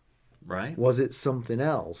book? Right. Was it something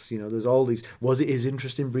else? There's all these... Was it his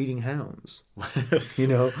interest in breeding hounds? Was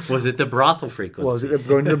it the brothel frequency? Was it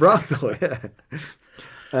going to the brothel? Yeah.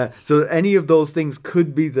 So any of those things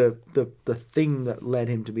could be the thing that led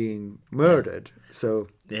him to being murdered. So,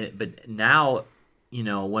 but now,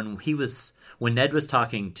 when Ned was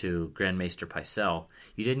talking to Grand Maester Pycelle,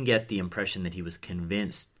 you didn't get the impression that he was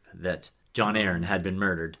convinced that John Arryn had been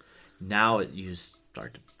murdered. Now you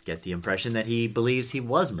start to get the impression that he believes he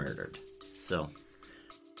was murdered. So,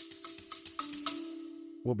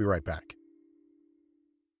 we'll be right back.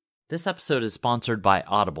 This episode is sponsored by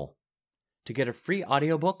Audible. To get a free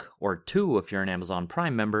audiobook, or 2 if you're an Amazon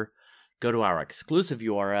Prime member, go to our exclusive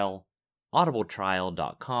URL,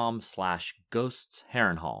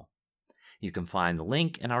 audibletrial.com/ghostsharrenhal. You can find the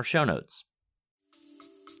link in our show notes.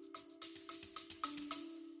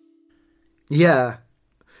 Yeah,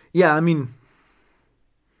 I mean,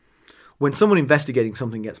 when someone investigating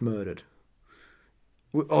something gets murdered,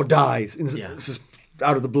 or dies, just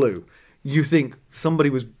out of the blue, you think somebody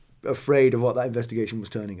was afraid of what that investigation was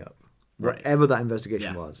turning up. Right. Whatever that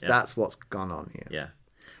investigation was, that's what's gone on here. Yeah.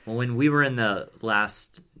 Well, when we were in the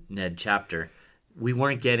last Ned chapter, we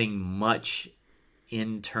weren't getting much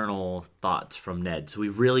internal thoughts from Ned, so we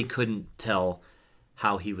really couldn't tell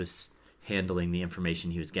how he was handling the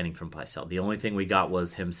information he was getting from Pycelle. The only thing we got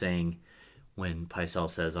was him saying, when Pycelle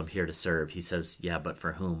says, "I'm here to serve," he says, "Yeah, but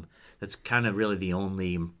for whom?" That's kind of really the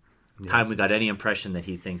only time we got any impression that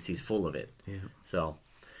he thinks he's full of it. Yeah. So...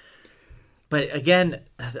 But again,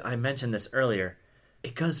 I mentioned this earlier,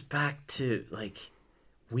 it goes back to,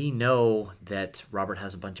 we know that Robert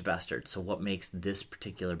has a bunch of bastards, so what makes this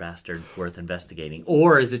particular bastard worth investigating?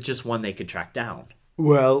 Or is it just one they could track down?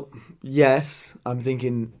 Well, yes. I'm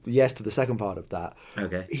thinking yes to the second part of that.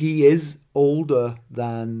 Okay. He is older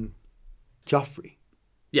than Joffrey.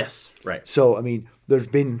 Yes, right. So, I mean, there's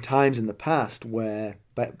been times in the past where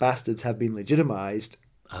bastards have been legitimized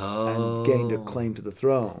and gained a claim to the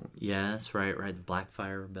throne. Yes, right. The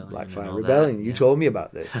Blackfire Rebellion. Blackfire Rebellion. You told me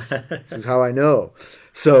about this. This is how I know.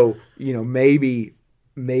 So, maybe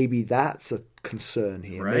that's a concern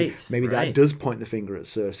here. Right. Maybe that does point the finger at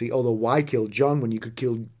Cersei. Although, why kill Jon when you could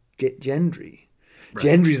get Gendry? Right.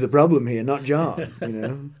 Gendry's the problem here, not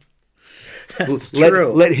Jon. That's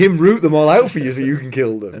true. Let him root them all out for you so you can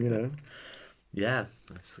kill them. Yeah,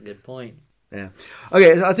 that's a good point. Yeah.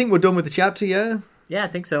 Okay, I think we're done with the chapter. Yeah. Yeah, I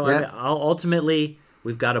think so. Yeah. I mean, ultimately,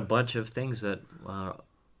 we've got a bunch of things that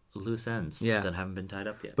loose ends that haven't been tied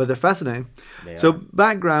up yet. But they're fascinating. So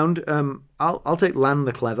background, I'll take Lann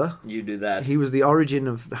the Clever. You do that. He was the origin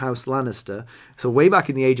of the House Lannister. So way back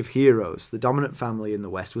in the Age of Heroes, the dominant family in the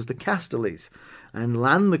West was the Casterlys. And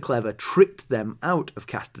Lann the Clever tricked them out of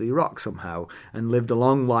Casterly Rock somehow and lived a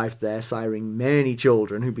long life there, siring many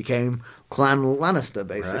children who became Clan Lannister,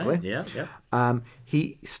 basically. Right. Yeah.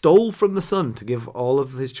 He stole from the sun to give all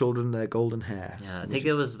of his children their golden hair. Yeah, I think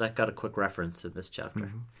that got a quick reference in this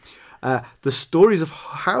chapter. Mm-hmm. The stories of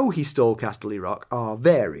how he stole Casterly Rock are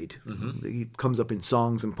varied. Mm-hmm. He comes up in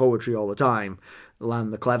songs and poetry all the time, Lann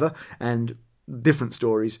the Clever, and different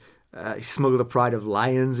stories. He smuggled a pride of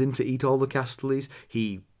lions in to eat all the Casterlys.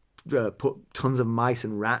 He put tons of mice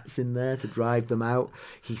and rats in there to drive them out.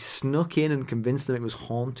 He snuck in and convinced them it was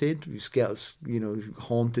haunted.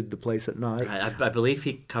 Haunted the place at night. I believe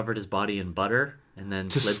he covered his body in butter and then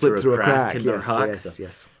slid through a crack in the rock.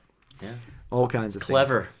 Yes. Yeah. All kinds of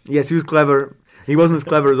clever. Things. Yes, he was clever. He wasn't as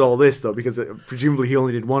clever as all this, though, because presumably he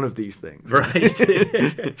only did one of these things. Right.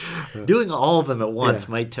 Doing all of them at once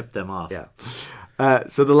might tip them off. Yeah.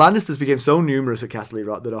 So the Lannisters became so numerous at Casterly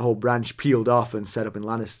Rock that a whole branch peeled off and set up in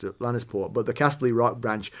Lannisport. But the Casterly Rock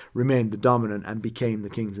branch remained the dominant and became the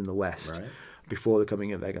kings in the West before the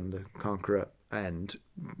coming of Aegon the Conqueror and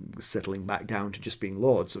settling back down to just being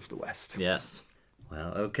lords of the West. Yes.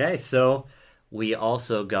 Well, okay. So we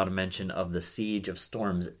also got a mention of the Siege of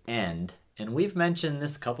Storm's End. And we've mentioned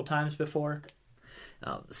this a couple times before.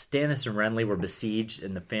 Stannis and Renly were besieged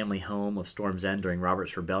in the family home of Storm's End during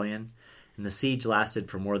Robert's Rebellion. And the siege lasted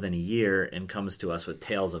for more than a year and comes to us with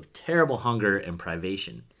tales of terrible hunger and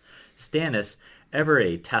privation. Stannis, ever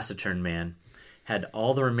a taciturn man, had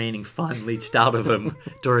all the remaining fun leached out of him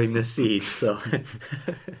during the siege. So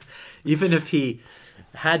even if he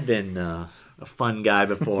had been a fun guy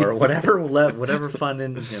before, whatever fun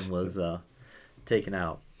in him was taken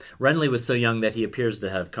out. Renly was so young that he appears to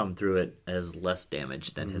have come through it as less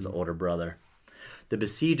damaged than his older brother. The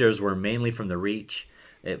besiegers were mainly from the Reach.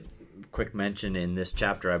 Quick mention in this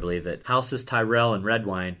chapter, I believe, that Houses Tyrell and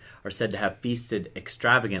Redwyne are said to have feasted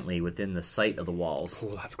extravagantly within the sight of the walls.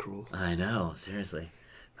 Oh, that's cruel. I know, seriously.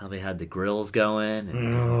 Probably had the grills going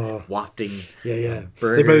and wafting burgers.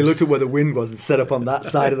 They probably looked at where the wind was and set up on that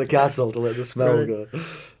side of the castle to let the smells go.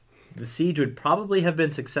 The siege would probably have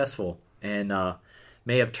been successful and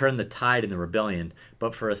may have turned the tide in the rebellion,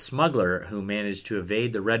 but for a smuggler who managed to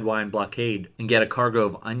evade the Redwyne blockade and get a cargo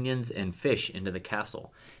of onions and fish into the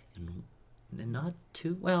castle. And not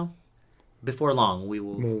too well. Before long, we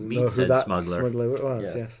will meet said smuggler.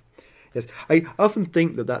 Yes. I often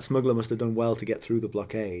think that smuggler must have done well to get through the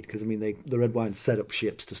blockade because, I mean, the Redwyne set up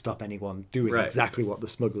ships to stop anyone doing exactly what the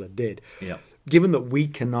smuggler did. Yeah. Given that we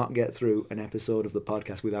cannot get through an episode of the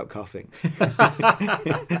podcast without coughing,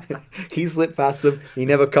 he slipped past them. He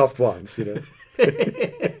never coughed once. That's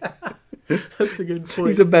a good point.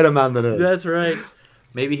 He's a better man than us. That's right.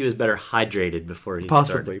 Maybe he was better hydrated before he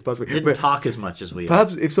started. Possibly. Didn't talk as much as we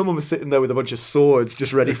Perhaps if someone was sitting there with a bunch of swords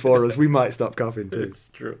just ready for us, we might stop coughing too. It's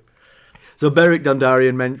true. So Beric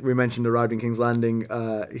Dondarrion, we mentioned, arrived in King's Landing.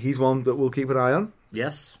 He's one that we'll keep an eye on.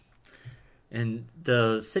 Yes. And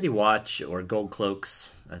the City Watch, or Gold Cloaks,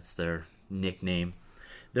 that's their nickname,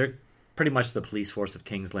 they're pretty much the police force of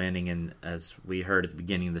King's Landing, and as we heard at the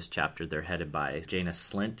beginning of this chapter, they're headed by Jaina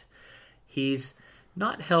Slynt. He's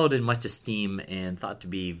not held in much esteem and thought to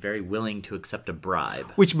be very willing to accept a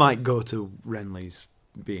bribe. Which might go to Renly's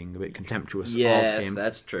being a bit contemptuous of him. Yes,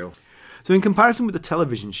 that's true. So in comparison with the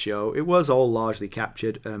television show, it was all largely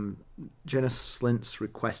captured. Jaina Slynt's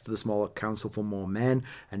request to the smaller council for more men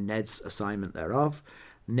and Ned's assignment thereof.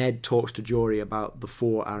 Ned talks to Jory about the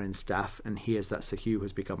 4 Arryn staff and hears that Sir Hugh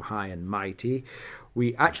has become high and mighty.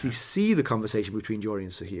 We actually see the conversation between Jory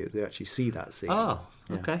and Sir Hugh. We actually see that scene. Oh,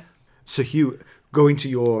 okay. Sir Hugh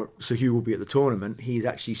will be at the tournament. He's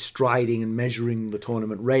actually striding and measuring the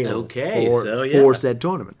tournament rail for said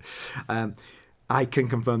tournament. I can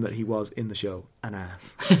confirm that he was in the show an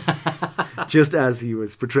ass, just as he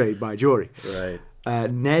was portrayed by Jory. Right.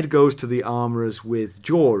 Ned goes to the armourers with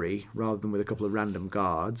Jory rather than with a couple of random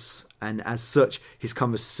guards, and as such, his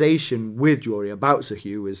conversation with Jory about Sir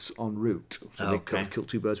Hugh is en route. So they kind of kill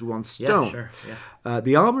two birds with one stone. Yeah, sure. Yeah.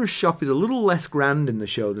 The armourer's shop is a little less grand in the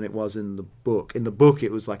show than it was in the book. In the book,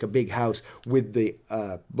 it was like a big house with the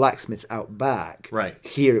blacksmiths out back. Right.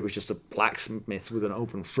 Here, it was just a blacksmith with an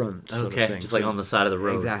open front. Sort of thing. Just like on the side of the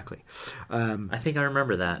road. Exactly. I think I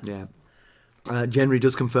remember that. Yeah. Gendry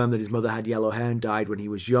does confirm that his mother had yellow hair and died when he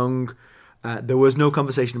was young. There was no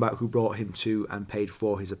conversation about who brought him to and paid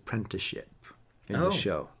for his apprenticeship in the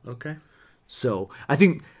show. Okay. So I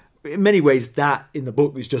think in many ways that in the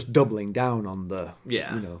book is just doubling down on the,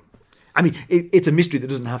 I mean, it's a mystery that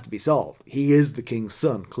doesn't have to be solved. He is the king's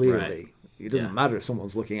son, clearly. Right. It doesn't matter if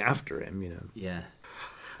someone's looking after him, Yeah.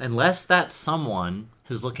 Unless that someone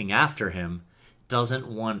who's looking after him doesn't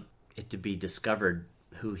want it to be discovered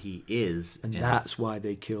who he is. And that's why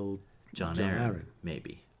they killed Jon Arryn.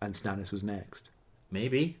 Maybe. And Stannis was next.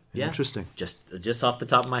 Maybe. Yeah. Interesting. Just off the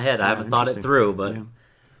top of my head. I haven't thought it through, but... Yeah.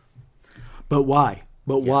 But why?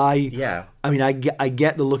 Why? Yeah. I mean, I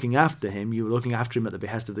get the looking after him. You were looking after him at the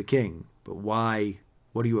behest of the king. But why?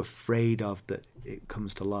 What are you afraid of that it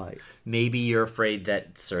comes to light? Maybe you're afraid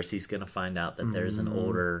that Cersei's going to find out that there's an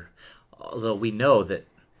older... Although we know that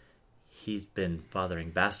he's been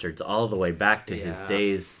fathering bastards all the way back to his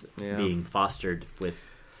days being fostered with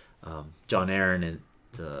Jon Arryn in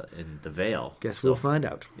the Vale. Guess we'll find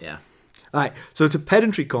out. Yeah. All right, so to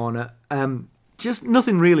pedantry corner, just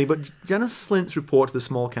nothing really, but Janos Slynt's report to the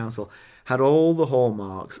small council had all the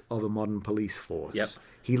hallmarks of a modern police force. Yep.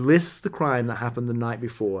 He lists the crime that happened the night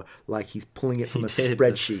before like he's pulling it from a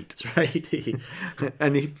spreadsheet. That's right.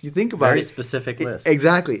 And if you think about Very specific list.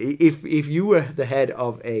 Exactly. If you were the head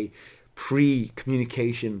of a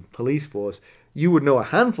pre-communication police force, you would know a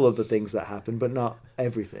handful of the things that happened, but not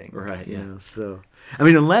everything. Right, yeah. So, I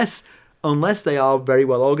mean, unless they are very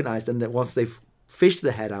well organized and that once they've fished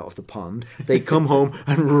the head out of the pond, they come home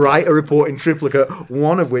and write a report in triplicate,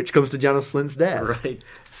 one of which comes to Janos Slynt's desk. Right.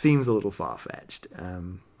 Seems a little far-fetched.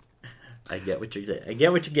 I get what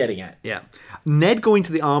you're getting at. Yeah. Ned going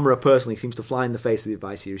to the armourer personally seems to fly in the face of the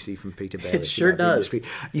advice he received from Peter Baelish. It sure does.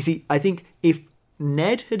 You see, I think if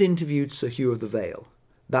Ned had interviewed Sir Hugh of the Vale,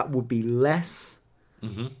 that would be less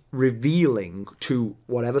revealing to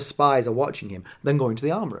whatever spies are watching him than going to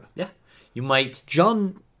the armourer. Yeah. You might...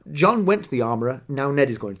 John went to the armourer, now Ned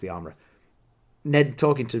is going to the armourer. Ned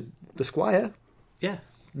talking to the squire. Yeah.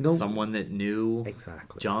 No, someone that knew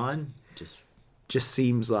exactly John just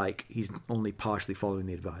seems like he's only partially following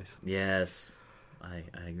the advice. Yes. I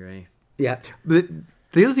agree. Yeah. The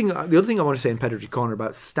other thing I want to say in Pedantry Corner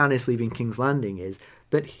about Stannis leaving King's Landing is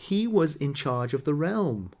that he was in charge of the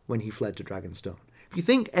realm when he fled to Dragonstone. If you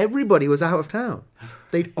think everybody was out of town,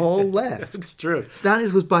 they'd all left. It's true.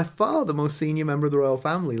 Stannis was by far the most senior member of the royal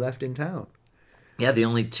family left in town. Yeah, the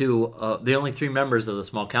only three members of the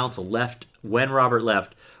small council left when Robert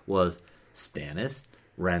left was Stannis,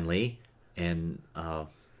 Renly, and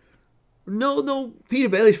No, Peter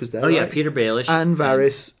Baelish was there. Oh yeah, right? Peter Baelish and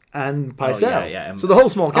Varys and Pycelle. Oh, yeah. So the whole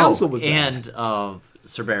small council was there. And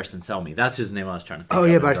Sir Barristan Selmy. That's his name I was trying to think of. Oh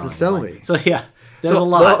yeah, Barristan Selmy. So yeah, there's a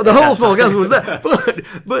lot. The whole small council was there.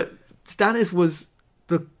 But Stannis was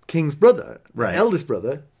the king's brother, right? The eldest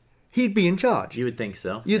brother. He'd be in charge. You would think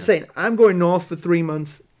so. You'd say, I'm going north for 3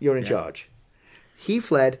 months, you're in charge. He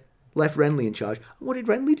fled, left Renly in charge. What did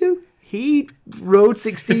Renly do? He rode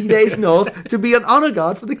 16 days north to be an honour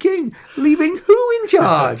guard for the king, leaving who in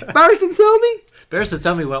charge? Barristan Selmy? Barristan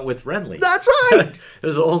Selmy went with Renly. That's right. There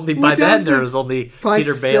was only Peter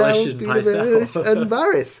Baelish and Pycelle. and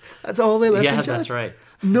Varys. That's all they left in charge. Yeah, that's right.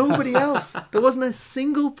 Nobody else. There wasn't a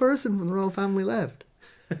single person from the royal family left.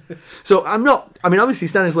 So obviously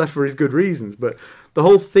Stannis left for his good reasons, but the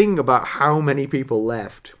whole thing about how many people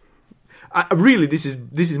left, really this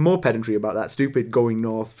is more pedantry about that stupid going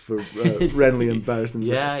north for Renly and Barristan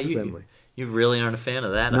Selmy. You really aren't a fan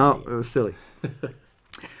of that. No, it was silly.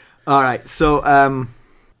 All right, so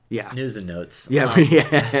yeah, news and notes. Yeah,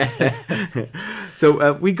 yeah.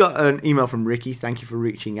 So we got an email from Ricky. Thank you for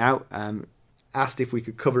reaching out. Asked if we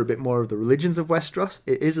could cover a bit more of the religions of Westeros.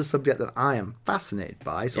 It is a subject that I am fascinated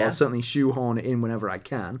by, so I'll certainly shoehorn it in whenever I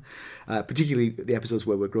can, particularly the episodes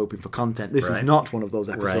where we're groping for content. This is not one of those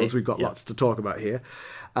episodes. Right. We've got lots to talk about here.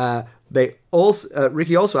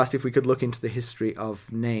 Ricky also asked if we could look into the history of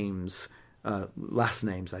names last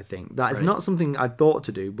names, I think. That is Right. not something I thought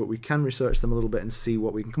to do, but we can research them a little bit and see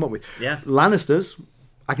what we can come up with. Yeah. Lannisters,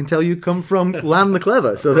 I can tell you, come from Lan the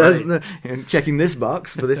Clever. So there's checking this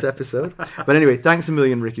box for this episode. But anyway, thanks a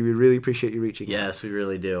million, Ricky. We really appreciate you reaching out. Yes, we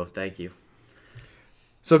really do. Thank you.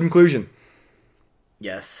 So conclusion.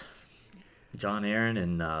 Yes. Jon Arryn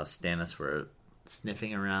and Stannis were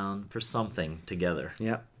sniffing around for something together.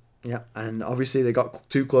 Yeah. Yeah, and obviously they got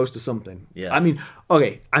too close to something. Yes. I mean,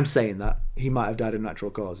 okay, I'm saying that he might have died of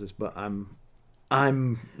natural causes, but I'm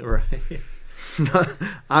Right.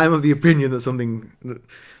 I'm of the opinion that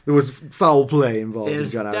there was foul play involved.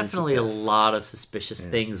 There's in Jon Arryn's definitely a death. lot of suspicious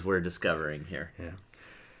things we're discovering here. Yeah.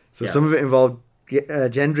 So Yeah. some of it involved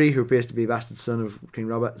Gendry, who appears to be a bastard son of King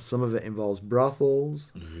Robert. Some of it involves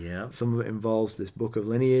brothels. Yeah. Some of it involves this book of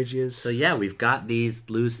lineages. So yeah, we've got these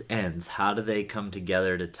loose ends. How do they come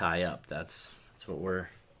together to tie up? That's what we're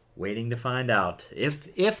waiting to find out.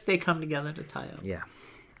 If they come together to tie up. Yeah.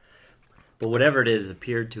 But whatever it is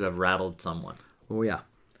appeared to have rattled someone. Oh yeah.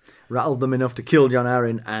 Rattled them enough to kill Jon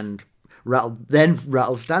Arryn and rattled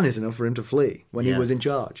Stannis enough for him to flee when he Yeah. was in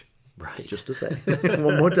charge. Right. Just to say.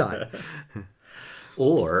 One more time.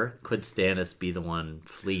 Or could Stannis be the one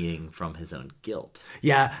fleeing from his own guilt?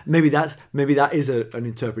 Yeah, maybe that is an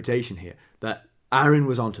interpretation here, that Arryn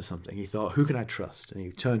was onto something. He thought, who can I trust? And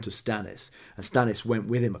he turned to Stannis, and Stannis went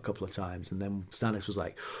with him a couple of times, and then Stannis was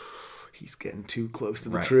like, he's getting too close to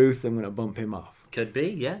the Right. truth, I'm going to bump him off. Could be,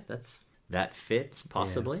 yeah. That fits,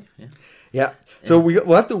 possibly. Yeah. Yeah, so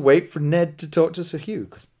we'll have to wait for Ned to talk to Sir Hugh,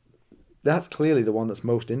 because that's clearly the one that's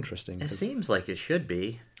most interesting. It seems like it should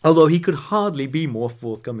be. Although he could hardly be more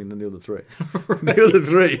forthcoming than the other three. The other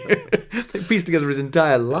three. They pieced together his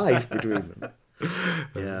entire life between them.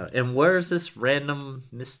 Yeah, and where's this random,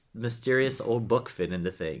 mysterious old book fit into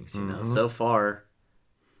things? You know, so far,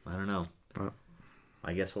 I don't know. Right.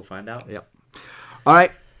 I guess we'll find out. Yep. All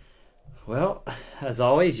right. Well, as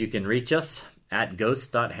always, you can reach us at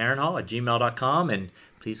ghost.harrenhall@gmail.com, and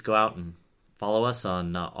please go out and follow us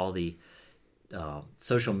on all the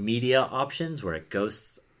social media options. We're at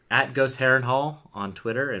Ghost Harrenhall on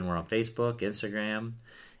Twitter, and we're on Facebook, Instagram,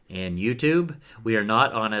 and YouTube. We are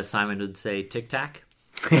not on, as Simon would say, TikTok.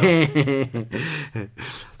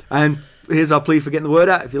 And here's our plea for getting the word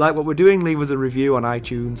out. If you like what we're doing, leave us a review on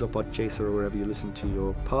iTunes or Podchaser or wherever you listen to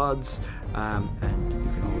your pods. And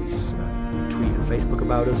you can always tweet and Facebook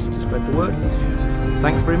about us to spread the word.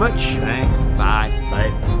 Thanks very much. Thanks. Bye.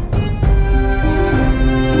 Bye.